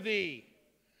worthy.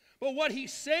 But what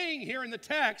he's saying here in the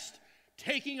text,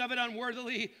 taking of it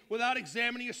unworthily without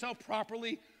examining yourself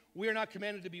properly, we are not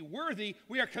commanded to be worthy.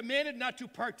 We are commanded not to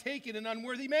partake in an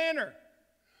unworthy manner.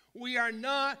 We are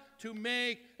not to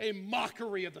make a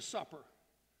mockery of the supper.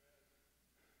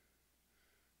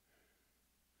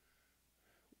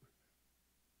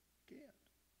 Can't.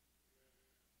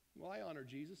 Well, I honor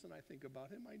Jesus and I think about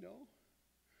him, I know.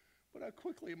 But how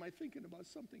quickly am I thinking about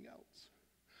something else?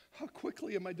 How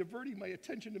quickly am I diverting my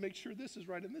attention to make sure this is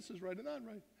right and this is right and I'm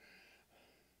right?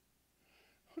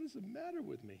 What does the matter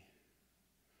with me?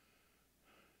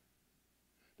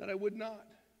 That I would not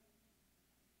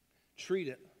treat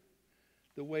it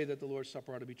the way that the Lord's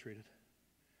Supper ought to be treated.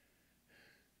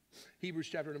 Hebrews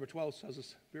chapter number 12 says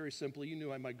this very simply. You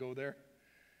knew I might go there.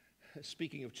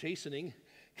 Speaking of chastening,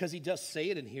 because he does say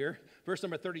it in here. Verse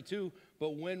number 32,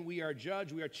 but when we are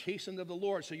judged, we are chastened of the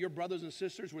Lord. So your brothers and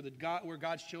sisters, we're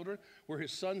God's children, we're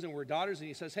his sons and we're daughters. And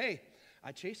he says, hey,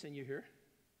 I chasten you here.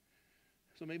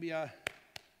 So maybe I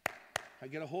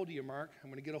get a hold of you, Mark. I'm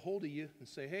going to get a hold of you and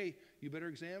say, hey, you better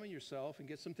examine yourself and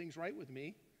get some things right with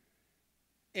me.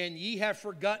 And ye have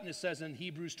forgotten, it says in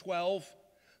Hebrews 12,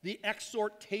 the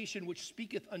exhortation which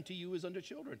speaketh unto you is unto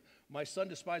children. My son,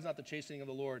 despise not the chastening of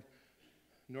the Lord,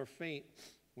 nor faint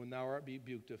when thou art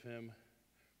rebuked of him,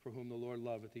 for whom the Lord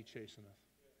loveth, he chasteneth,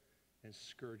 and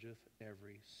scourgeth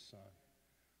every son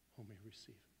whom he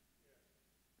receiveth.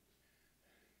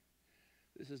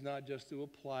 This is not just to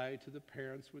apply to the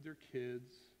parents with their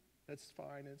kids. That's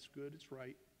fine, it's good, it's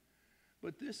right.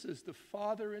 But this is the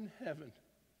Father in heaven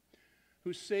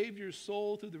who saved your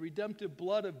soul through the redemptive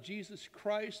blood of Jesus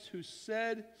Christ, who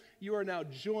said, you are now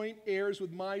joint heirs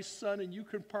with my Son, and you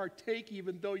can partake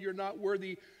even though you're not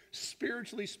worthy,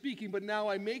 spiritually speaking, but now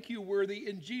I make you worthy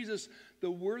in Jesus.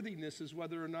 The worthiness is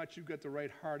whether or not you've got the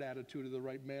right heart attitude or the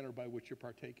right manner by which you're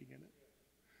partaking in it.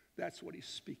 That's what he's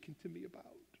speaking to me about.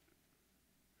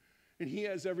 And he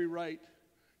has every right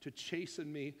to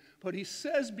chasten me. But he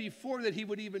says before that he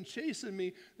would even chasten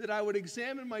me, that I would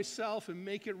examine myself and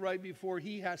make it right before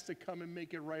he has to come and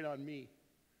make it right on me.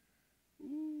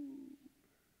 Ooh.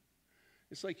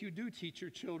 It's like you do teach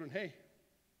your children, hey,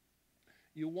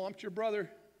 you whomped your brother.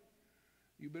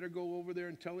 You better go over there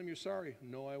and tell him you're sorry.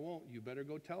 No, I won't. You better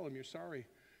go tell him you're sorry.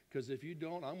 Because if you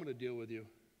don't, I'm going to deal with you.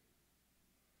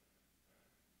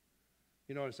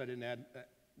 You notice I didn't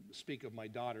speak of my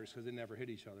daughters because they never hit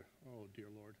each other. Oh, dear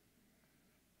Lord.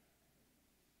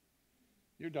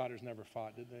 Your daughters never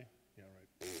fought, did they? Yeah,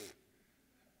 right.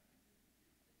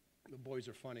 The boys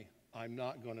are funny. I'm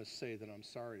not going to say that I'm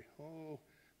sorry. Oh,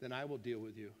 then I will deal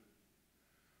with you.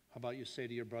 How about you say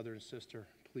to your brother and sister,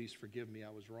 please forgive me,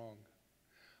 I was wrong.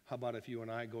 How about if you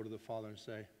and I go to the Father and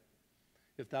say,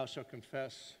 if thou shalt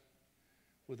confess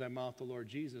with thy mouth the Lord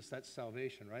Jesus, that's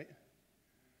salvation, right?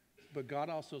 But God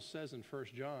also says in 1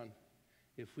 John,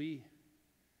 if we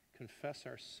confess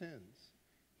our sins,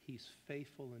 he's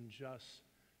faithful and just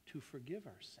to forgive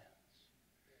our sins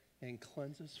and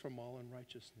cleanse us from all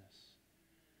unrighteousness.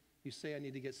 You say, I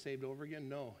need to get saved over again?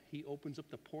 No. He opens up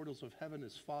the portals of heaven,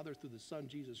 his Father, through the Son,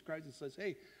 Jesus Christ, and says,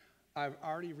 hey, I've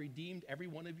already redeemed every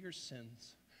one of your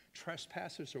sins.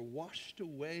 Trespassers are washed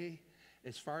away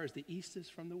as far as the east is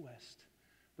from the west.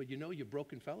 But you know, you've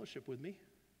broken fellowship with me.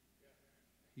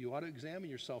 You ought to examine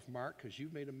yourself, Mark, because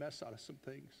you've made a mess out of some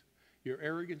things. Your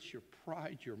arrogance, your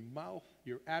pride, your mouth,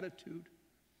 your attitude,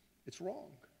 it's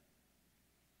wrong.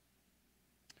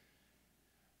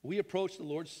 We approach the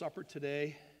Lord's Supper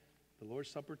today, the Lord's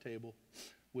Supper table,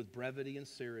 with brevity and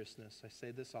seriousness. I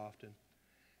say this often,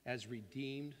 as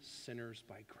redeemed sinners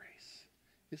by grace.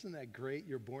 Isn't that great?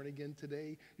 You're born again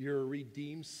today. You're a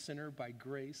redeemed sinner by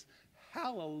grace.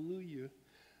 Hallelujah.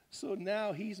 So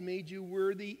now he's made you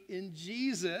worthy in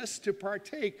Jesus to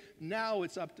partake. Now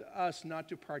it's up to us not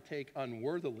to partake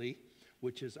unworthily,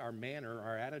 which is our manner,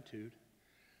 our attitude,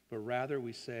 but rather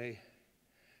we say,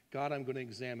 God, I'm going to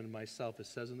examine myself. It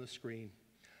says on the screen,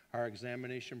 our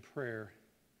examination prayer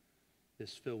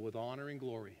is filled with honor and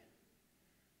glory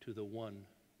to the one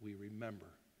we remember,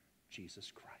 Jesus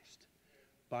Christ.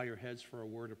 Bow your heads for a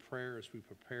word of prayer as we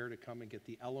prepare to come and get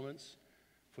the elements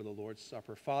for the Lord's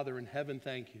Supper. Father in heaven,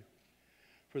 thank you.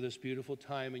 for this beautiful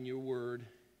time in your word.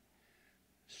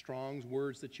 Strong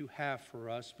words that you have for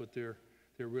us, but they're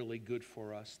really good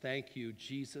for us. Thank you,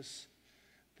 Jesus.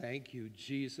 Thank you,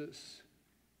 Jesus.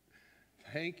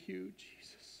 Thank you,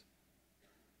 Jesus.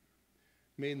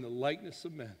 Made in the likeness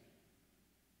of men.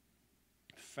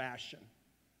 Fashion.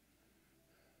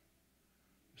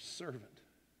 Servant.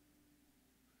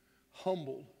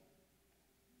 Humbled.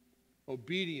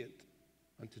 Obedient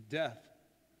unto death.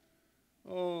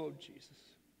 Oh, Jesus.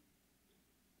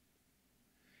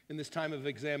 In this time of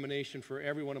examination for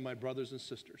every one of my brothers and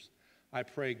sisters, I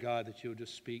pray, God, that you'll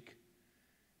just speak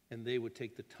and they would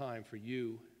take the time for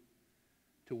you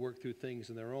to work through things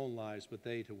in their own lives, but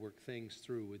they to work things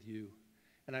through with you.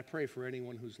 And I pray for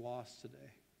anyone who's lost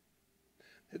today,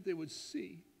 that they would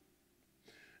see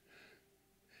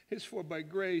it's for by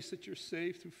grace that you're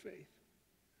saved through faith,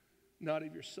 not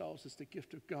of yourselves. It's the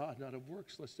gift of God, not of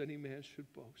works, lest any man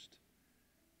should boast.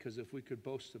 Because if we could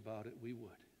boast about it, we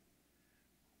would.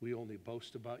 We only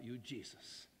boast about you,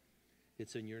 Jesus.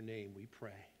 It's in your name we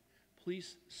pray.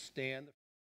 Please stand.